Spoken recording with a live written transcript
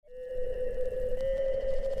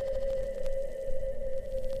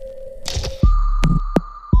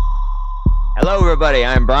everybody.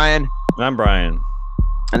 I'm Brian. I'm Brian.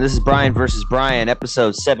 And this is Brian versus Brian,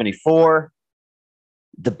 episode 74.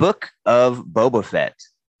 The Book of Boba Fett.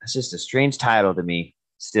 That's just a strange title to me.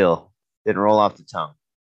 Still, didn't roll off the tongue.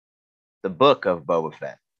 The Book of Boba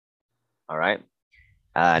Fett. All right.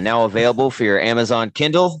 Now available for your Amazon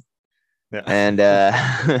Kindle. Yeah.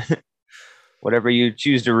 And whatever you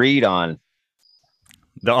choose to read on.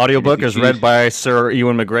 The audiobook is read by Sir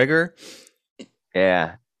Ewan McGregor.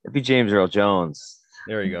 Yeah. It'd be James Earl Jones.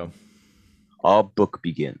 There you go. Our book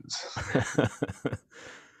begins.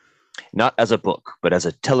 Not as a book, but as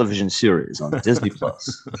a television series on Disney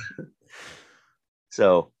Plus.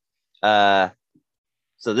 So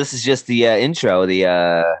this is just the intro,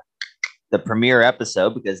 the premiere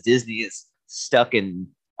episode, because Disney is stuck in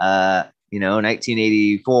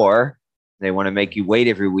 1984. They want to make you wait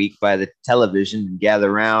every week by the television and gather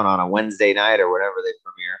around on a Wednesday night or whatever they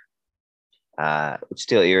premiere, which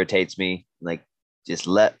still irritates me. Like, just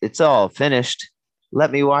it's all finished.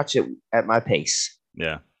 Let me watch it at my pace.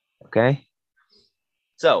 Yeah. Okay.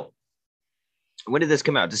 So, when did this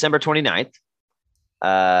come out? December 29th.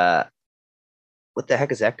 What the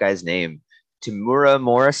heck is that guy's name? Tamura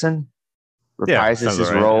Morrison reprises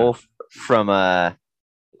his role from the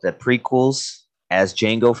prequels as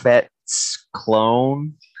Jango Fett's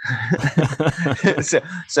clone.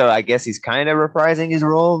 so I guess he's kind of reprising his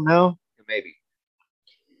role. No, maybe.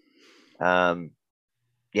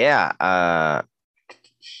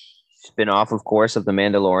 Spin-off, of course, of The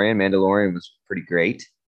Mandalorian. Mandalorian was pretty great.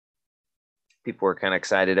 People were kind of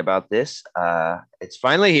excited about this. It's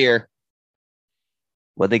finally here.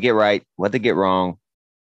 What they get right, what they get wrong.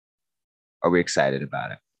 Are we excited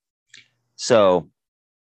about it? So,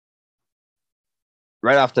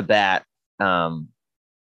 right off the bat,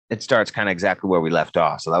 it starts kind of exactly where we left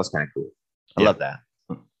off. So that was kind of cool. I love that.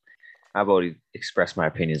 I've already expressed my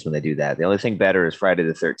opinions when they do that. The only thing better is Friday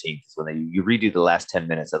the 13th, when you redo the last 10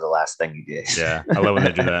 minutes of the last thing you did. Yeah, I love when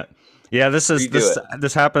they do that. Yeah, this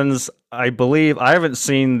happens. I believe I haven't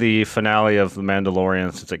seen the finale of The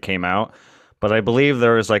Mandalorian since it came out, but I believe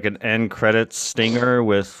there was like an end credits stinger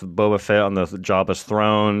with Boba Fett on the Jabba's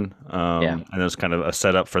throne, and it was kind of a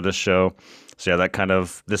setup for this show. So yeah,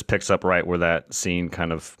 this picks up right where that scene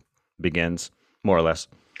kind of begins, more or less.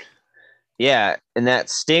 Yeah, and that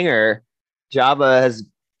stinger, Jabba's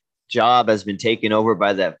job has been taken over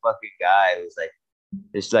by that fucking guy who's like,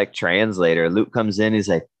 it's like translator. Luke comes in, he's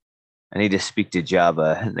like, I need to speak to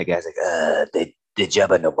Jabba. And the guy's like, the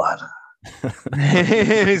Jabba no bother.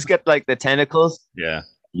 He's got like the tentacles. Yeah.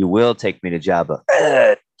 You will take me to Jabba.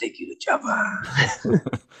 Take you to Jabba.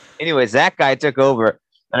 Anyways, that guy took over.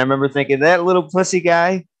 And I remember thinking, that little pussy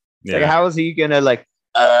guy, like, how is he going to like,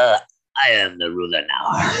 I am the ruler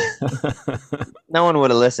now. No one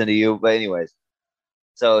would have listened to you. But anyways,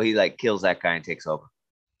 so he like kills that guy and takes over.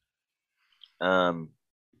 So,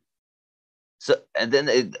 and then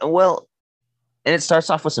it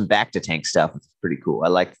starts off with some back to tank stuff. It's pretty cool. I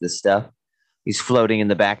liked this stuff. He's floating in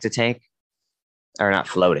the back to tank, or not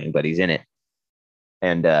floating, but he's in it,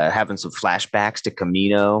 and having some flashbacks to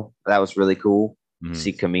Kamino. That was really cool. Mm-hmm.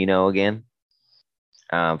 See Kamino again.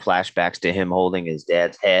 Flashbacks to him holding his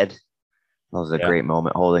dad's head. That was a great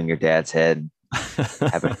moment, holding your dad's head,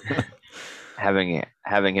 having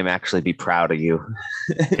him actually be proud of you.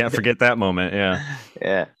 Can't forget that moment. Yeah.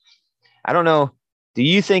 Yeah. I don't know. Do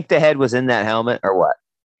you think the head was in that helmet or what?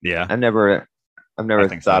 Yeah. I've never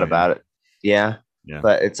thought about it. Yeah. Yeah.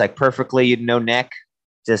 But it's like perfectly, no neck.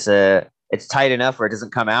 Just it's tight enough where it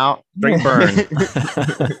doesn't come out. Straight burn.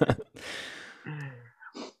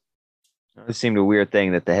 It seemed a weird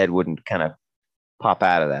thing that the head wouldn't kind of pop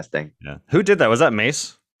out of that thing. Yeah. Who did that? Was that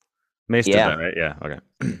Mace? Mace did that, right? Yeah. Okay.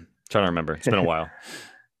 Trying to remember. It's been a while.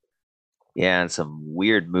 Yeah, and some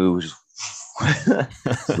weird moves.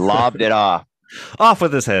 Lobbed it off. Off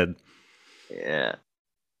with his head. Yeah.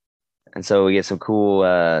 And so we get some cool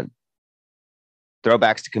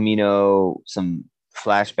throwbacks to Kamino, some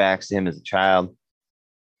flashbacks to him as a child.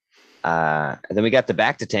 And then we got the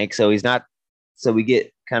back to tank, so we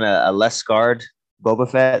get kind of a less scarred Boba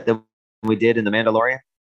Fett than we did in The Mandalorian.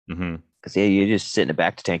 Mm-hmm. Because you just sit in a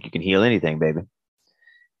back to tank, you can heal anything, baby.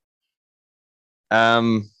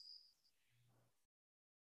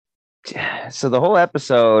 So the whole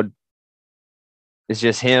episode is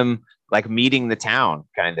just him like meeting the town,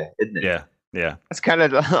 kind of, isn't it? Yeah, yeah. That's kind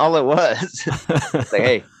of all it was. It's like,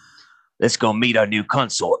 hey, let's go meet our new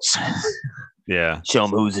consorts. Yeah. Show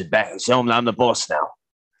them who's his back. Show them I'm the boss now.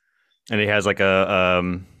 And he has like a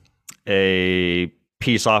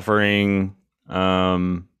peace offering,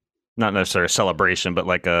 not necessarily a celebration, but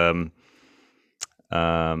like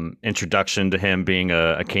introduction to him being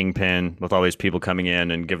a kingpin with all these people coming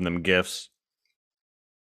in and giving them gifts.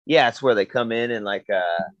 Yeah, it's where they come in and like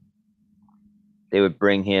they would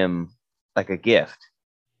bring him like a gift,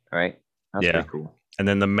 right? That's pretty cool. And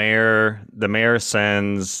then the mayor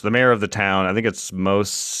sends the mayor of the town. I think it's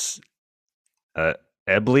Mos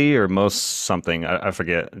Ebley or Mos something. I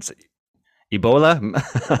forget. It's Ebola,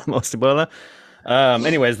 Mos Ebola.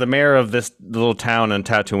 Anyways, the mayor of this little town in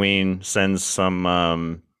Tatooine sends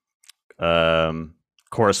some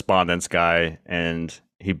correspondence guy, and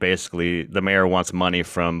the mayor wants money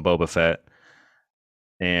from Boba Fett,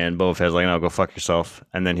 and Boba Fett's like, "No, go fuck yourself."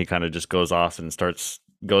 And then he kind of just goes off and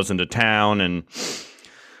goes into town and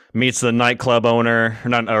meets the nightclub owner,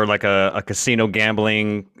 or like a casino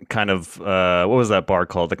gambling kind of what was that bar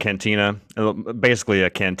called? The Cantina, basically a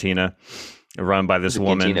cantina run by this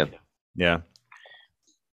woman. Cantina. Yeah,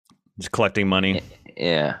 just collecting money.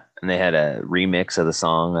 Yeah, and they had a remix of the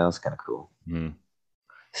song. That was kind of cool.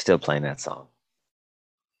 Still playing that song.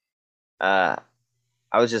 I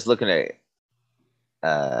was just looking at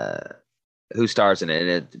who stars in it, and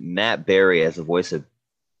it's Matt Berry as the voice of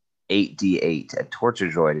 8D8, a torture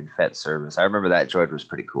droid in Fett service. I remember that droid was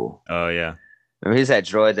pretty cool. Oh yeah, remember he's that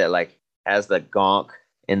droid that like has the gonk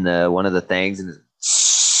in the one of the things and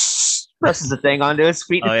presses the thing onto his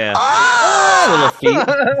feet. Oh yeah, little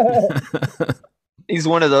feet. He's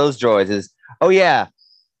one of those droids. Oh yeah,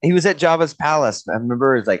 he was at Jabba's palace. I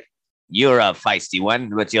remember it's like, "You're a feisty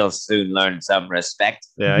one, but you'll soon learn some respect."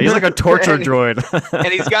 Yeah, he's like a torture droid,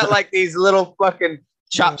 and he's got like these little fucking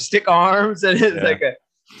chopstick arms, and it's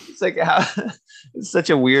such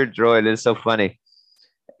a weird droid. It's so funny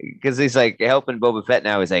because he's like helping Boba Fett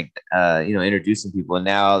now. He's like, introducing people, and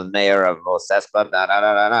now the mayor of Mos Espa, and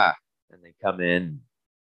they come in.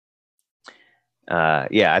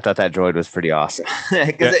 I thought that droid was pretty awesome.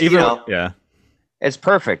 It's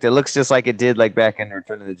perfect. It looks just like it did like back in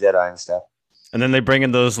Return of the Jedi and stuff. And then they bring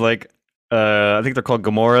in those like I think they're called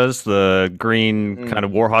Gamoras, the green kind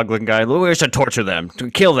of warhog looking guy. We should torture them,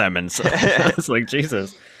 kill them, and so it's like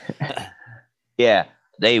Jesus. Yeah,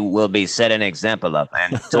 they will be set an example of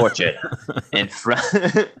and tortured in front.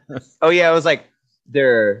 Oh yeah, it was like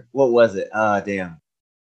what was it? Damn.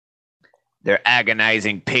 Their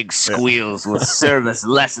agonizing pig squeals will serve as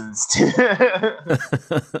lessons to.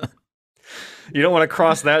 You don't want to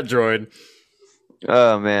cross that droid.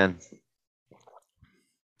 Oh man,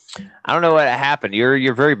 I don't know what happened.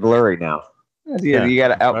 You're very blurry now. You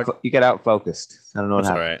got out focused. I don't know what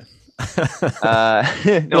happened. All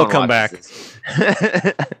right. It'll come back.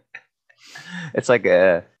 It's like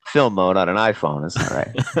a film mode on an iPhone. It's all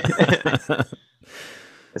right.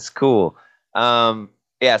 It's cool. So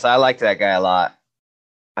I liked that guy a lot.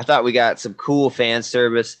 I thought we got some cool fan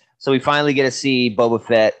service. So we finally get to see Boba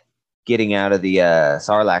Fett getting out of the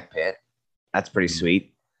Sarlacc pit. That's pretty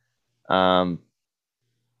sweet. Not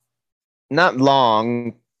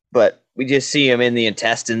long, but we just see him in the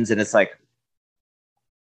intestines, and it's like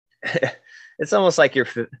it's almost like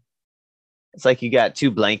it's like you got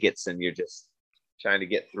two blankets and you're just trying to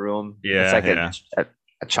get through them. Yeah, it's like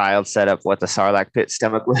a child set up what the Sarlacc pit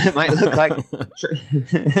stomach might look like.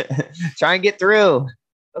 Try and get through.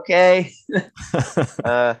 Okay.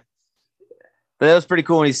 But that was pretty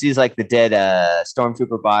cool when he sees like the dead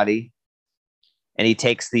stormtrooper body, and he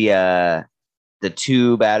takes the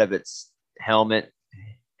tube out of its helmet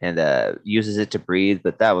and uses it to breathe.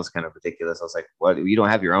 But that was kind of ridiculous. I was like, "What? You don't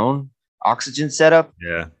have your own oxygen setup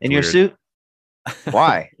in your suit?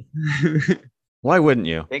 Why? Why wouldn't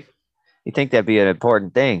you? You think that'd be an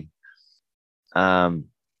important thing?" So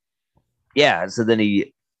then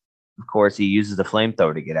he uses the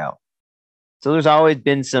flamethrower to get out. So there's always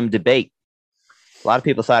been some debate. A lot of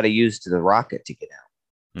people thought he used the rocket to get out.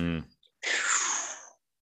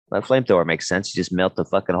 That flamethrower makes sense. You just melt the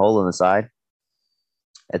fucking hole in the side.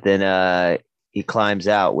 And then he climbs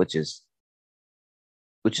out, which is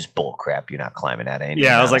bull crap. You're not climbing out of anything.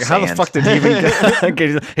 Yeah, I was like, how the fuck did he even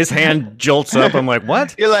get his hand jolts up? I'm like,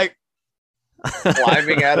 what? You're like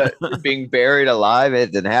climbing out of being buried alive.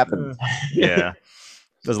 It didn't happen. Yeah. That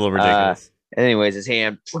was a little ridiculous. Anyways, his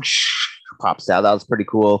hand pops out. That was pretty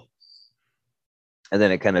cool. And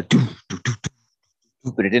then it kind of,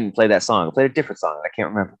 but it didn't play that song. It played a different song. I can't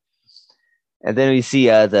remember. And then we see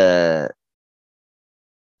the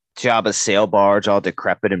Jabba's sail barge all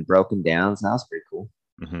decrepit and broken down. So that was pretty cool.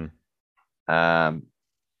 Then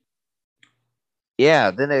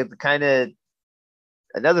it kind of,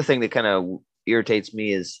 another thing that kind of irritates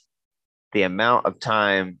me is the amount of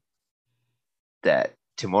time that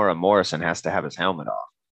Temuera Morrison has to have his helmet off.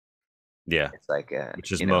 Yeah. It's like,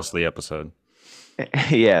 which is mostly episode.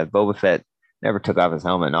 Yeah, Boba Fett never took off his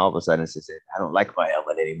helmet, and all of a sudden, it's just, I don't like my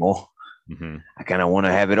helmet anymore. Mm-hmm. I kind of want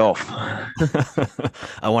to have it off.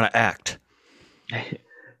 I want to act.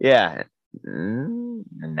 Yeah,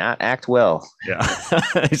 not act well. Yeah,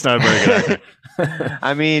 he's not a very good actor.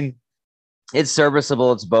 I mean, it's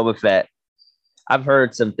serviceable. It's Boba Fett. I've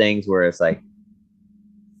heard some things where it's like,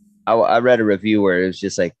 I read a review where it was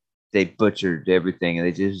just like they butchered everything, and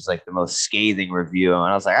they just like the most scathing review. And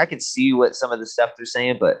I was like, I could see what some of the stuff they're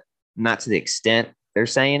saying, but not to the extent they're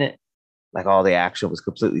saying it. Like all the action was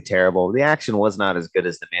completely terrible. The action was not as good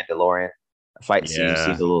as The Mandalorian. The fight scene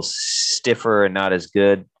seemed a little stiffer and not as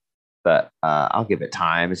good, but I'll give it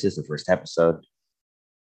time. It's just the first episode.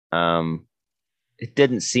 It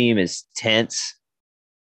didn't seem as tense,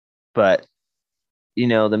 but The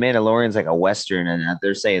Mandalorian's like a Western, and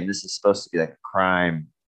they're saying this is supposed to be like a crime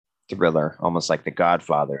thriller, almost like The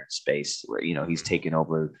Godfather in space, where, he's taken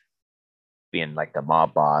over being like the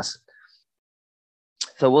mob boss.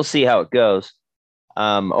 So we'll see how it goes.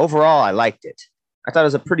 Overall, I liked it. I thought it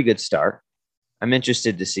was a pretty good start. I'm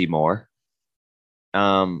interested to see more.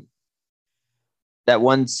 That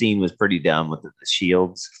one scene was pretty dumb with the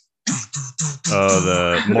shields. Oh,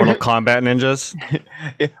 the Mortal Kombat ninjas.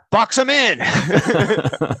 Box them in.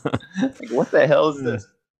 Like, what the hell is this?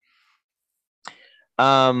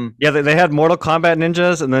 Yeah, they had Mortal Kombat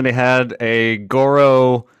ninjas, and then they had a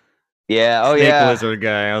Goro. Yeah, snake lizard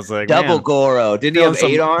guy. I was like, double Goro. Didn't he have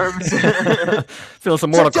 8 arms? Feeling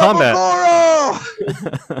some Mortal Kombat. Goro!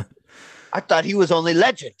 I thought he was only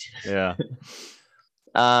legend. Yeah.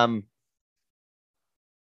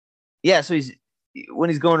 Yeah. So when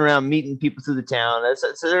he's going around meeting people through the town,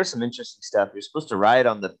 so there's some interesting stuff. You're supposed to ride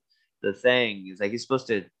on the thing. He's like,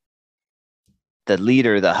 the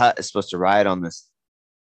leader, the Hutt, is supposed to ride on this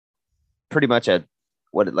pretty much a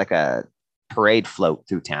parade float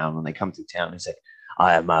through town. When they come through town, he's like,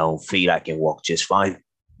 I have my own feet. I can walk just fine.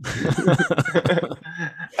 I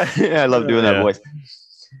love doing that voice.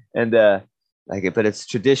 And but it's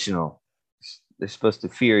traditional. They're supposed to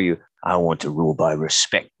fear you. I want to rule by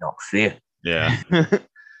respect, not fear. Yeah.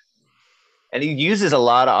 And he uses a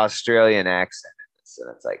lot of Australian accent. So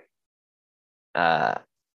it's like,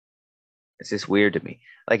 it's just weird to me.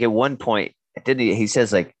 Like at one point, he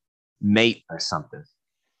says like mate or something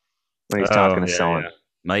when he's talking to someone.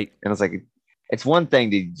 Mate. And it's like, it's one thing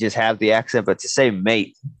to just have the accent, but to say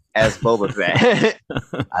mate as Boba Fett,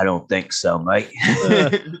 I don't think so, mate.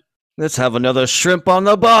 Let's have another shrimp on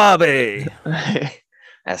the barbie.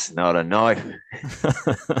 That's not a knife.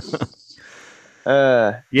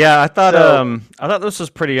 Yeah, I thought this was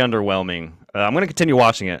pretty underwhelming. I'm gonna continue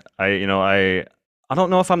watching it. I don't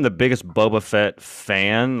know if I'm the biggest Boba Fett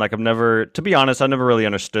fan. Like to be honest, I never really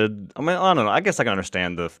understood. I mean, I don't know. I guess I can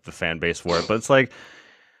understand the fan base for it, but it's like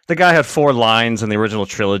the guy had 4 lines in the original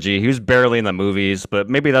trilogy. He was barely in the movies, but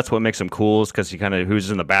maybe that's what makes him cool, is because he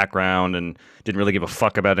was in the background and didn't really give a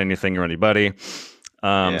fuck about anything or anybody.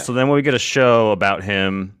 So then when we get a show about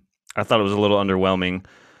him, I thought it was a little underwhelming.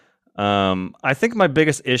 I think my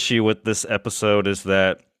biggest issue with this episode is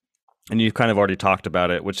that, and you've kind of already talked about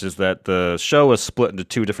it, which is that the show is split into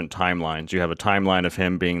 2 different timelines. You have a timeline of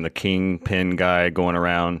him being the kingpin guy going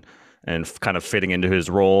around and kind of fitting into his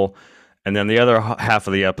role. And then the other half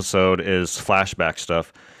of the episode is flashback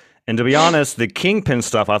stuff. And to be honest, the kingpin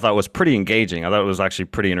stuff I thought was pretty engaging. I thought it was actually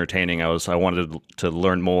pretty entertaining. I wanted to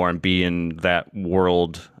learn more and be in that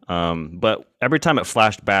world. But every time it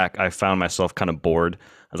flashed back, I found myself kind of bored.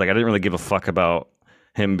 I was like, I didn't really give a fuck about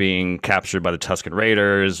him being captured by the Tusken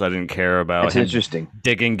Raiders. I didn't care about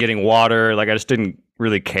him getting water. Like, I just didn't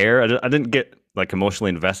really care. I didn't get like emotionally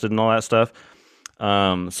invested in all that stuff.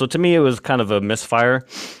 So to me, it was kind of a misfire.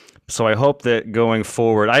 So I hope that going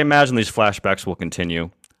forward, I imagine these flashbacks will continue.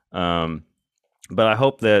 But I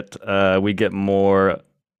hope that we get more.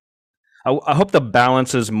 I hope the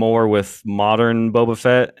balance is more with modern Boba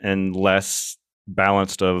Fett and less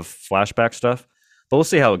balanced of flashback stuff. But we'll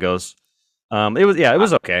see how it goes. It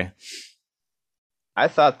was okay. I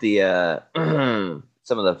thought the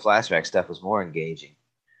some of the flashback stuff was more engaging.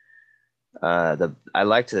 I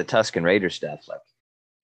liked the Tusken Raider stuff, like,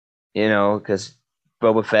 because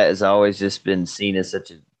Boba Fett has always just been seen as such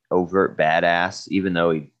an overt badass, even though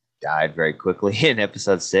he died very quickly in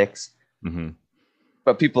Episode 6. Mm-hmm.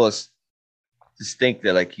 But people just think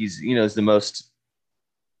that like he's the most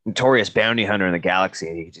notorious bounty hunter in the galaxy,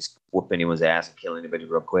 and he can just whoop anyone's ass and kill anybody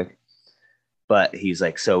real quick. But he's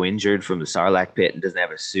like so injured from the Sarlacc pit and doesn't have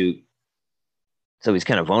a suit, so he's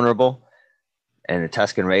kind of vulnerable. And the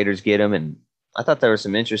Tusken Raiders get him, and I thought there were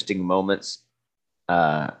some interesting moments,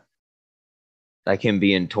 like him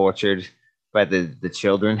being tortured by the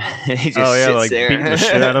children. He just sits like there. Beating the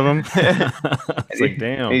shit out of him. It's like,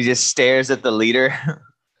 damn. He just stares at the leader,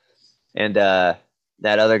 and that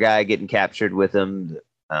other guy getting captured with him,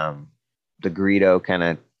 the Greedo kind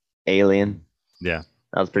of alien. Yeah,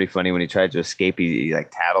 that was pretty funny when he tried to escape. He like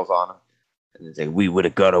tattles on him, and he's like, "We would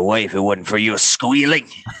have got away if it wasn't for you squealing,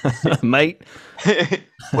 mate.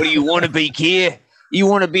 What do you want to be, kid? You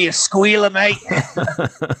want to be a squealer, mate?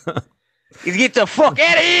 You get the fuck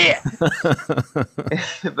out of here!"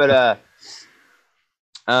 But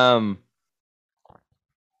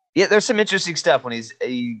yeah, there's some interesting stuff when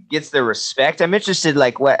he gets their respect. I'm interested,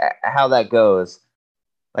 like how that goes.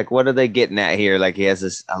 Like, what are they getting at here? Like, he has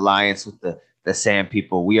this alliance with the Sand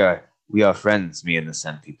People. We are friends, me and the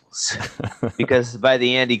Sand Peoples. Because by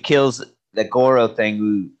the end, he kills the Goro thing,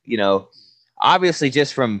 who, you know, obviously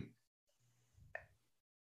just from...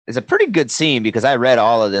 It's a pretty good scene because I read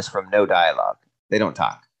all of this from no dialogue. They don't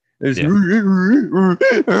talk. Yeah.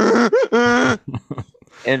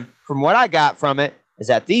 And from what I got from it is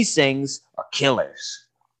that these things are killers.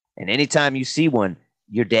 And anytime you see one,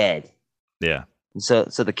 you're dead. Yeah. And so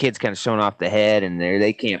the kid's kind of showing off the head, and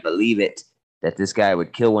they can't believe it that this guy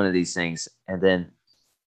would kill one of these things. And then,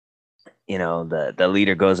 you know, the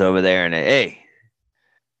leader goes over there and, hey,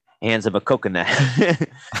 hands him a coconut.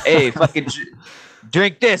 Hey, fucking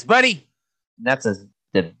drink this, buddy. And that's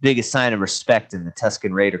the biggest sign of respect in the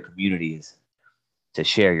Tusken Raider community, is to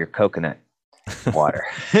share your coconut water.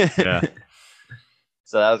 Yeah.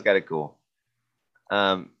 So that was kind of cool.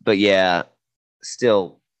 But yeah,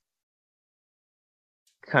 still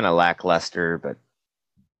kind of lackluster, but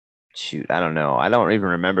shoot, I don't know. I don't even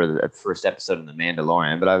remember the first episode of The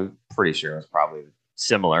Mandalorian, but I'm pretty sure it was probably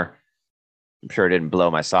similar. I'm sure it didn't blow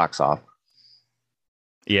my socks off.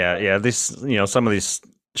 Yeah. This, you know, some of these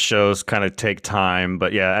shows kind of take time,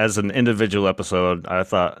 but yeah, as an individual episode, I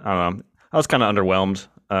thought, I don't know, I was kind of underwhelmed.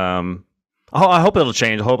 I hope it'll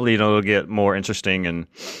change. Hopefully, you know, it'll get more interesting, and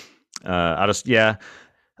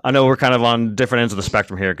I know we're kind of on different ends of the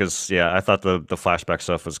spectrum here, because I thought the flashback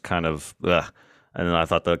stuff was kind of and then I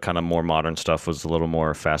thought the kind of more modern stuff was a little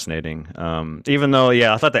more fascinating. Even though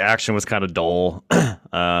I thought the action was kind of dull.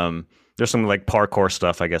 There's some like parkour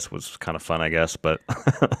stuff, I guess, was kind of fun, I guess, but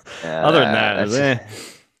other than that,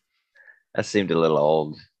 that seemed a little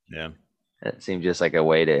old. Yeah, it seemed just like a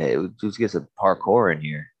way to, hey, let's get some parkour in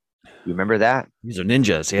here. You remember that? These are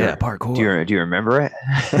ninjas, parkour. Do you remember it?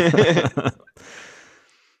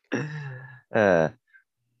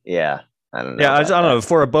 Yeah, I don't know. Yeah, I don't know.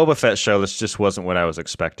 For a Boba Fett show, this just wasn't what I was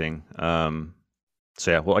expecting. So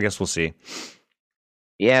yeah, well, I guess we'll see.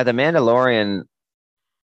 Yeah, the Mandalorian,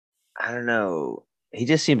 I don't know. He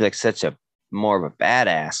just seems like such a more of a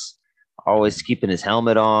badass. Always keeping his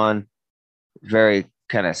helmet on. Very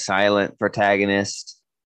kind of silent protagonist.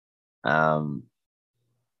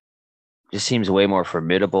 Just seems way more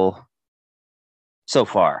formidable so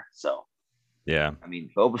far. So yeah, I mean,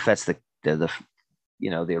 Boba Fett's the the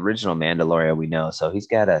original Mandalorian we know, so he's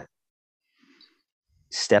got to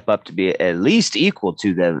step up to be at least equal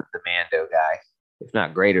to the Mando guy, if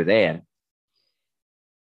not greater than.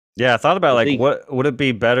 Yeah, I thought about like, what would it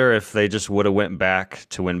be better if they just would have went back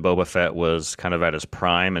to when Boba Fett was kind of at his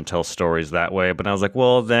prime and tell stories that way. But I was like,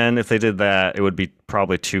 well, then if they did that, it would be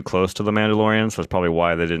probably too close to the Mandalorian, so that's probably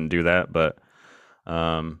why they didn't do that. But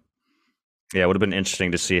it would have been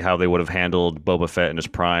interesting to see how they would have handled Boba Fett in his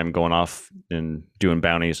prime, going off and doing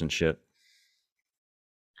bounties and shit.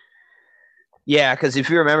 Yeah, because if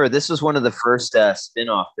you remember, this was one of the first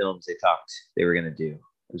spin-off films they were going to do.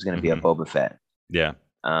 It was going to be a Boba Fett. Yeah.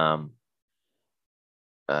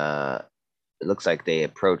 It looks like they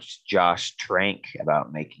approached Josh Trank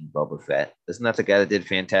about making Boba Fett. Isn't that the guy that did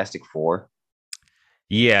Fantastic Four?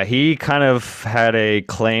 Yeah, he kind of had a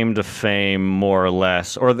claim to fame, more or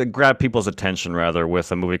less, or that grabbed people's attention rather,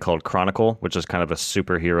 with a movie called Chronicle, which is kind of a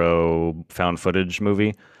superhero found footage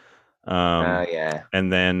movie. Yeah.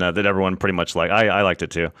 And then that everyone pretty much liked. I liked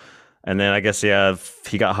it too. And then I guess,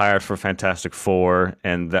 he got hired for Fantastic Four,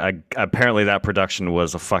 and apparently that production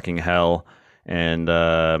was a fucking hell. And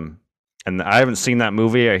I haven't seen that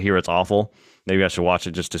movie. I hear it's awful. Maybe I should watch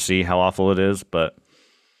it just to see how awful it is. But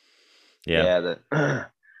yeah.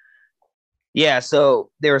 So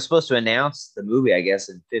they were supposed to announce the movie, I guess,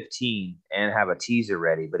 in 2015 and have a teaser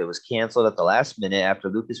ready, but it was canceled at the last minute after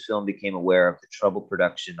Lucasfilm became aware of the troubled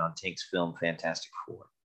production on Tank's film Fantastic Four.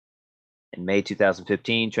 In May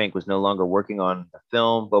 2015, Trank was no longer working on the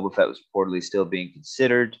film. Boba Fett was reportedly still being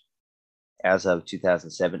considered. As of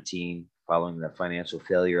 2017, following the financial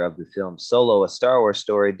failure of the film Solo, a Star Wars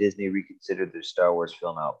story, Disney reconsidered their Star Wars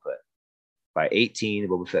film output. By 2018, the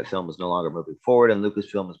Boba Fett film was no longer moving forward, and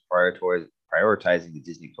Lucasfilm was prioritizing the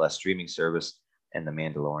Disney Plus streaming service and The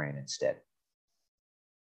Mandalorian instead.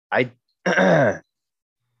 I,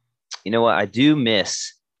 you know what? I do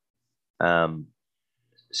miss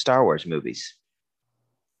Star Wars movies.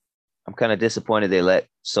 I'm kind of disappointed they let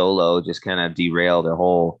Solo just kind of derail their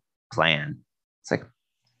whole plan. It's like,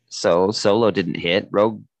 so Solo didn't hit.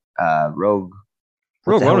 Rogue One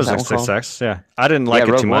was a success. Yeah, I didn't like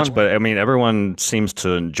it too much, but I mean, everyone seems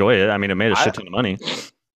to enjoy it. I mean, it made a shit ton of money.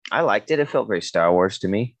 I liked it. It felt very Star Wars to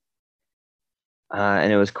me,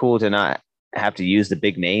 and it was cool to not have to use the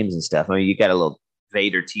big names and stuff. I mean, you got a little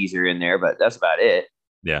Vader teaser in there, but that's about it.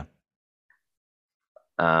 Yeah.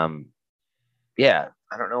 Yeah.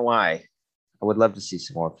 I don't know why. I would love to see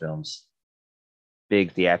some more films,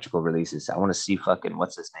 big theatrical releases. I want to see fucking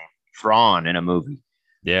what's his name, Thrawn in a movie.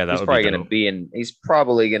 Yeah, he's probably going to be in. He's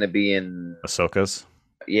probably going to be in Ahsoka's.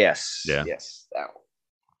 Yes. Yeah. Yes. That one.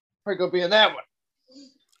 Probably going to be in that one.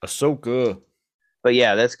 Ahsoka. But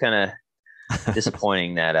yeah, that's kind of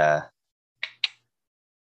disappointing that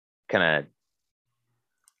kind of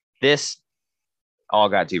this all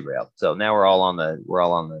got derailed. So now we're all on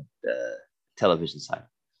the television side.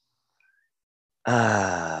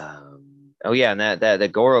 Oh yeah, and that the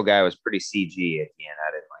Goro guy was pretty CG at the end.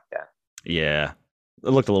 I didn't like that. Yeah, it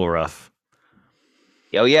looked a little rough.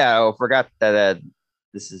 Oh yeah, I forgot that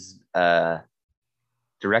this is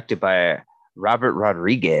directed by Robert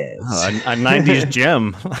Rodriguez, a 90s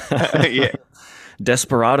gem. Yeah,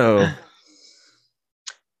 Desperado.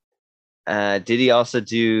 Did he also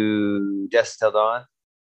do Dusk Till Dawn?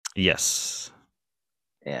 Yes.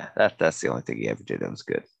 Yeah, that's the only thing he ever did that was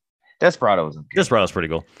good. Desperado was okay. Desperado's pretty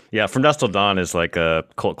cool. Yeah, From Dusk Till Dawn is like a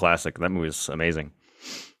cult classic. That movie is amazing.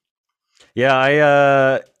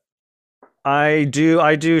 Yeah, I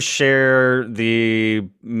do share the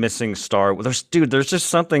missing Star. There's just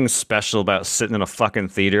something special about sitting in a fucking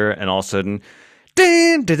theater and all of a sudden,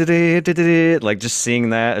 like just seeing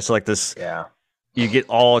that. It's like this. Yeah. You get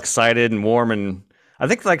all excited and warm, and I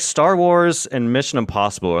think like Star Wars and Mission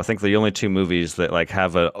Impossible, I think the only two movies that like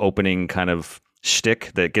have an opening kind of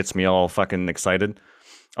shtick that gets me all fucking excited.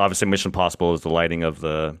 Obviously, Mission Impossible is the lighting of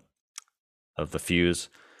the fuse.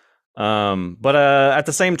 But at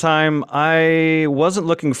the same time, I wasn't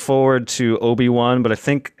looking forward to Obi-Wan, but I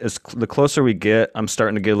think as the closer we get, I'm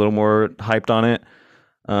starting to get a little more hyped on it.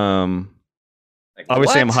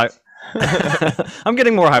 Obviously, I'm hyped. I'm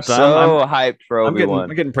getting more hyped. I'm hyped for Obi-Wan.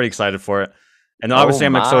 I'm getting pretty excited for it. And obviously,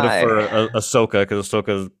 I'm excited for Ahsoka because Ahsoka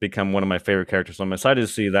has become one of my favorite characters. So I'm excited to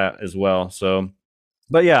see that as well. So,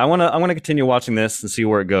 but yeah, I want to continue watching this and see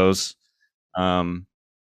where it goes.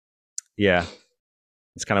 Yeah,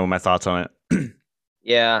 it's kind of my thoughts on it.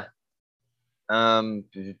 Yeah. I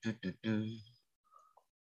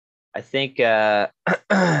think Jon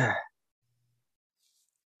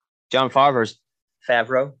Favreau is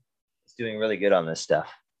doing really good on this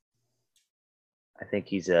stuff. I think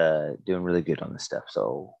he's doing really good on this stuff.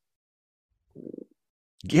 So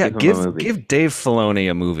yeah, give Dave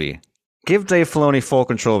Filoni a movie. Give Dave Filoni full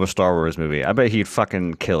control of a Star Wars movie. I bet he'd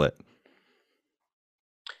fucking kill it.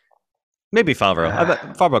 Maybe Favreau. I bet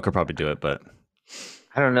Favreau could probably do it, but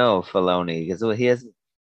I don't know Filoni because he's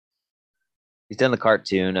done the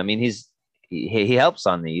cartoon. I mean, he helps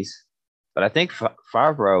on these, but I think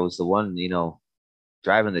Favreau is the one,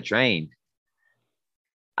 driving the train.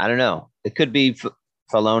 I don't know. It could be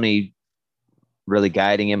Filoni really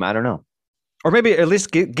guiding him. I don't know. Or maybe at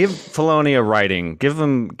least give Filoni a writing. Give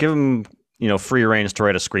him free reins to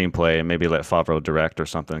write a screenplay and maybe let Favreau direct or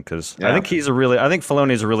something. Because I think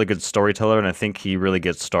Filoni is a really good storyteller, and I think he really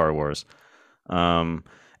gets Star Wars. And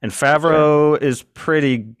Favreau is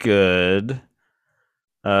pretty good.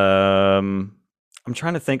 I'm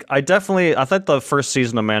trying to think. I thought the first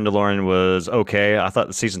season of Mandalorian was okay. I thought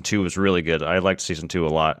the season 2 was really good. I liked season 2 a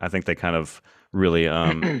lot. I think they kind of really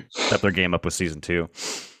stepped their game up with season 2.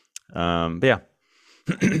 But yeah.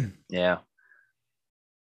 Yeah.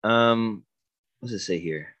 What does it say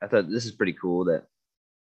here? I thought this is pretty cool that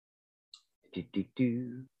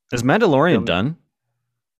Is Mandalorian done?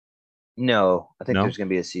 No, I think there's going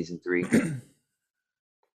to be a season 3.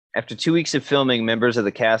 After 2 weeks of filming, members of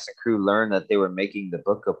the cast and crew learned that they were making the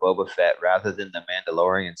Book of Boba Fett rather than The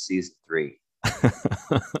Mandalorian season 3.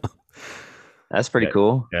 That's pretty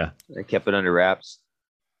cool. Yeah. They kept it under wraps.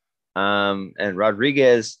 And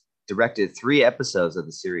Rodriguez directed 3 episodes of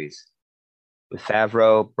the series with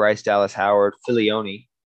Favreau, Bryce Dallas Howard, Filoni,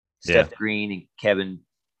 Steph Green, and Kevin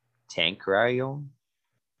Tancrayone.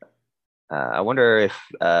 I wonder if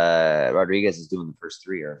Rodriguez is doing the first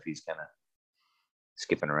 3 or if he's kind of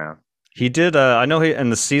skipping around. He did. I know he in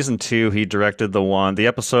the season 2 he directed the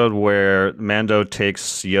episode where Mando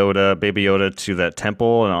takes Baby Yoda, to that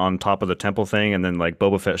temple and on top of the temple thing, and then like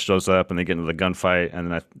Boba Fett shows up and they get into the gunfight,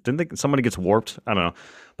 and then I didn't think somebody gets warped. I don't know,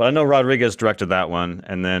 but I know Rodriguez directed that one,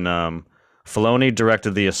 and then Filoni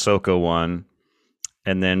directed the Ahsoka one,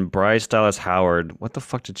 and then Bryce Dallas Howard. What the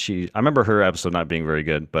fuck did she? I remember her episode not being very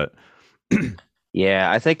good, but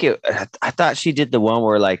Yeah, I think it. I thought she did the one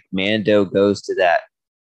where like Mando goes to that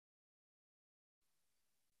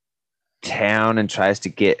town and tries to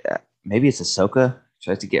get, maybe it's Ahsoka,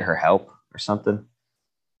 tries to get her help or something.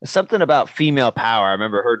 There's something about female power. I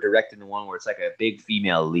remember her directing the one where it's like a big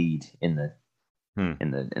female lead in the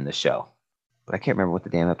in the show, but I can't remember what the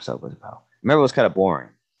damn episode was about. I remember it was kind of boring,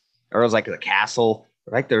 or it was like the castle.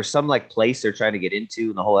 Like there's some like place they're trying to get into,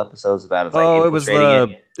 and the whole episode's about it's like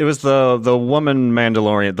it was the woman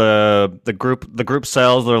Mandalorian, the group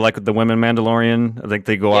cells. They're like the women Mandalorian. I think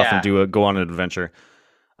they go off and go on an adventure.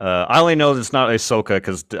 I only know that it's not Ahsoka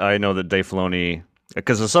because I know that Dave Filoni,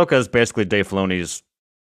 because Ahsoka is basically Dave Filoni's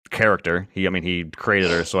character. He created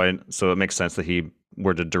her, so it makes sense that he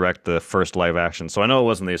were to direct the first live action. So I know it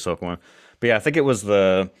wasn't the Ahsoka one, but yeah, I think it was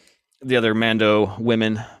the other Mando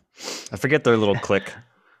women. I forget their little clique.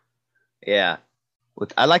 Yeah,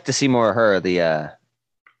 I'd like to see more of her. The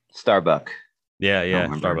Starbuck.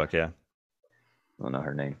 Yeah, Starbuck. Yeah, I don't know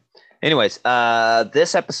her name. Anyways,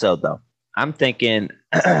 this episode though, I'm thinking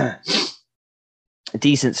a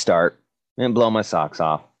decent start. Didn't blow my socks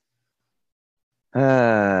off. You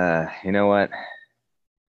know what?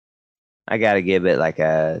 I got to give it like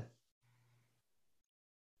a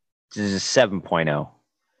 7.0.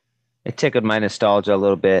 It tickled my nostalgia a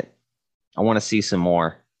little bit. I want to see some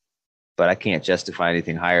more, but I can't justify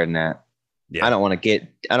anything higher than that. Yeah. I don't want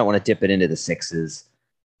to dip it into the 6s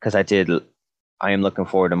because I am looking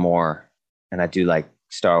forward to more, and I do like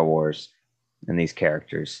Star Wars and these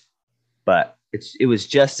characters, but it was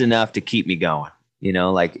just enough to keep me going. You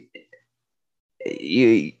know, like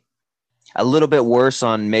a little bit worse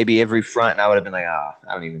on maybe every front, and I would have been like, I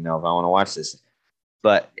don't even know if I want to watch this.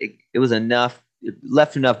 But it was enough. It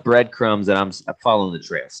left enough breadcrumbs that I'm following the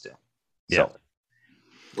trail still. Yeah. So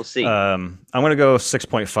we'll see. I'm going to go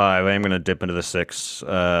 6.5. I am going to dip into the 6.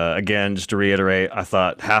 Again, just to reiterate, I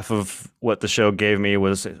thought half of what the show gave me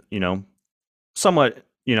was, somewhat,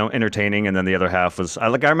 entertaining, and then the other half was I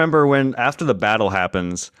remember when after the battle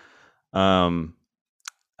happens, I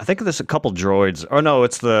think there's a couple droids. Oh no,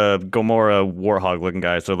 it's the Gamora warthog looking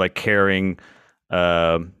guys. They're like carrying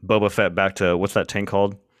Boba Fett back to what's that tank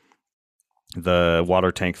called? The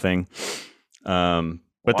water tank thing.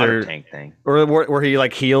 But water tank thing, or where he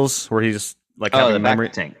like heals, where he's like having the memory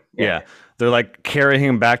tank. Yeah, they're like carrying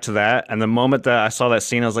him back to that. And the moment that I saw that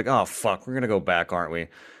scene, I was like, oh fuck, we're gonna go back, aren't we?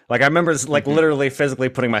 Like I remember like literally physically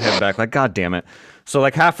putting my head back, like god damn it. So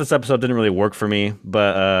like half this episode didn't really work for me,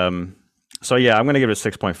 but so yeah, I'm gonna give it a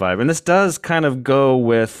 6.5. And this does kind of go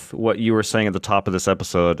with what you were saying at the top of this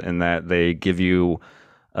episode, in that they give you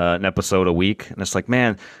an episode a week, and it's like,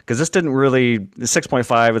 man, because this didn't really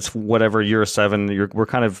 6.5. It's whatever, you're a 7. We're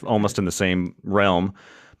kind of almost in the same realm,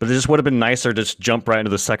 but it just would have been nicer to just jump right into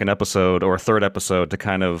the second episode or third episode to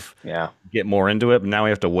kind of get more into it. But now we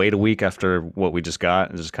have to wait a week after what we just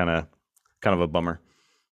got. It's just kind of a bummer.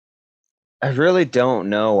 I really don't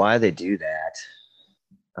know why they do that.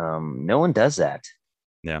 No one does that.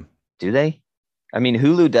 Yeah. Do they? I mean,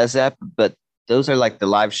 Hulu does that, but those are like the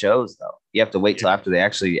live shows, though. You have to wait till after they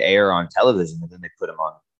actually air on television, and then they put them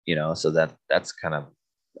on, so that's kind of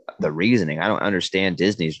the reasoning. I don't understand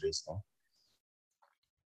Disney's reasoning.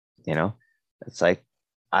 It's like,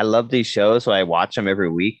 I love these shows, so I watch them every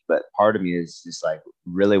week, but part of me is just like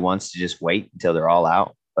really wants to just wait until they're all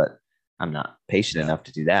out, but I'm not patient enough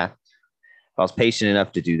to do that. If I was patient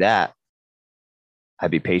enough to do that,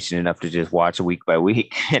 I'd be patient enough to just watch week by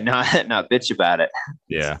week and not bitch about it.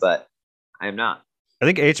 Yeah. But I'm not. I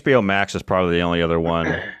think HBO Max is probably the only other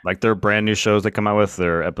one. Like their brand new shows they come out with,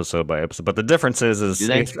 they're episode by episode. But the difference is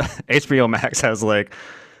HBO Max has like,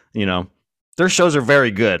 their shows are very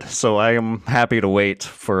good. So I am happy to wait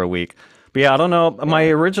for a week. But yeah, I don't know. My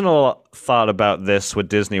original thought about this with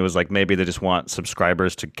Disney was like maybe they just want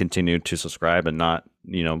subscribers to continue to subscribe and not,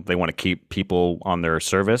 they want to keep people on their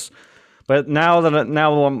service. But now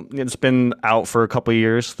it's been out for a couple of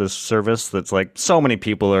years, this service, that's like so many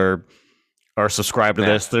people are subscribed to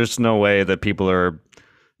this. There's no way that people are,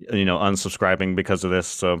 unsubscribing because of this.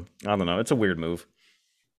 So I don't know. It's a weird move.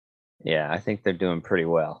 Yeah, I think they're doing pretty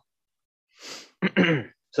well.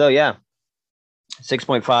 So yeah,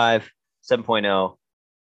 6.5, 7.0.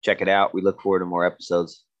 Check it out. We look forward to more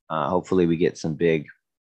episodes. Hopefully we get some big,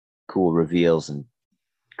 cool reveals and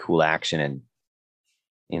cool action and,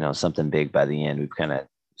 something big by the end.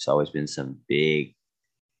 It's always been some big,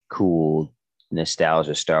 cool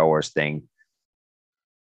nostalgia Star Wars thing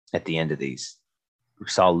at the end of these. We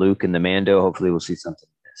saw Luke and the Mando. Hopefully we'll see something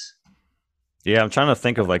in this. Yeah, I'm trying to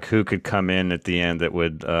think of like who could come in at the end that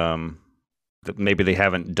would that maybe they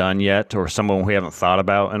haven't done yet, or someone we haven't thought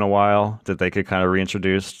about in a while that they could kind of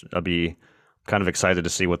reintroduce. I'd be kind of excited to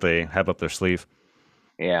see what they have up their sleeve.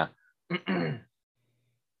 Yeah.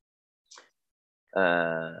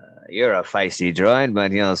 You're a feisty droid,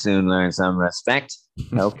 but you'll soon learn some respect.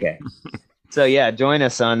 Okay. So yeah, join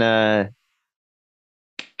us on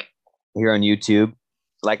here on YouTube.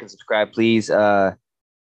 Like and subscribe, please. Yeah,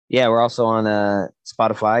 we're also on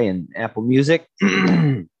Spotify and Apple Music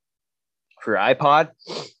for iPod.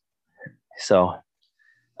 So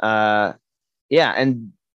yeah,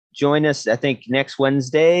 and join us. I think next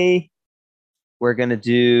Wednesday we're gonna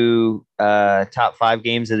do top 5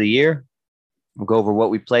 games of the year. We'll go over what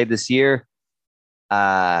we played this year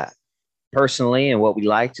personally and what we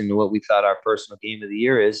liked and what we thought our personal game of the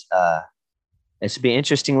year is. It should be an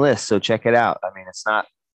interesting list, so check it out. I mean, it's not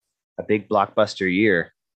a big blockbuster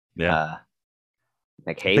year. Yeah.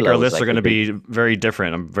 Like Halo. I think our lists are going to be very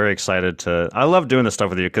different. I'm very excited to. I love doing this stuff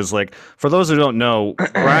with you because, like, for those who don't know,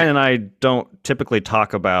 Brian and I don't typically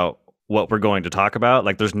talk about what we're going to talk about.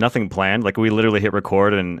 Like, there's nothing planned. Like, we literally hit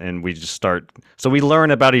record and we just start. So we learn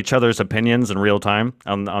about each other's opinions in real time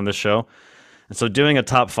on this show. And so doing a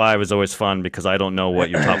top 5 is always fun because I don't know what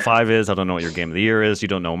your top 5 is. I don't know what your game of the year is. You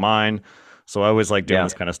don't know mine. So I always like doing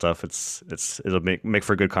this kind of stuff. It'll make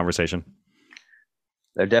for a good conversation.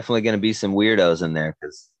 There are definitely going to be some weirdos in there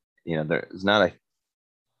because there's not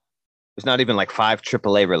even like 5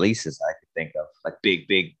 AAA releases I could think of, like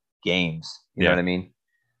big games. You know what I mean?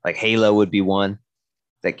 Like Halo would be one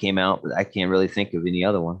that came out, but I can't really think of any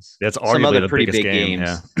other ones. That's arguably some other pretty big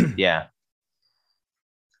games. Yeah.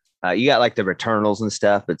 You got like the Returnals and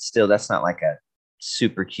stuff, but still, that's not like a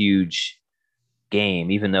super huge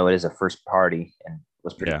game, even though it is a first party and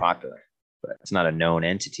was pretty popular. But it's not a known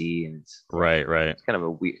entity, and it's right. It's kind of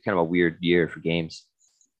a weird year for games.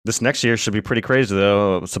 This next year should be pretty crazy,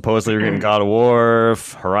 though. Supposedly we're getting God of War,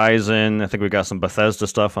 Horizon. I think we got some Bethesda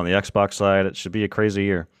stuff on the Xbox side. It should be a crazy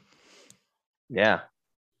year. Yeah,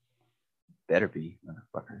 better be,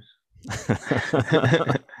 motherfuckers.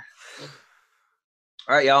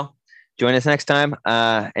 All right, y'all. Join us next time.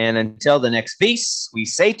 And until the next feast, we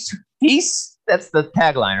say peace. That's the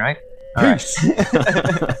tagline, right? All peace.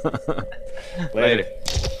 Right. Later.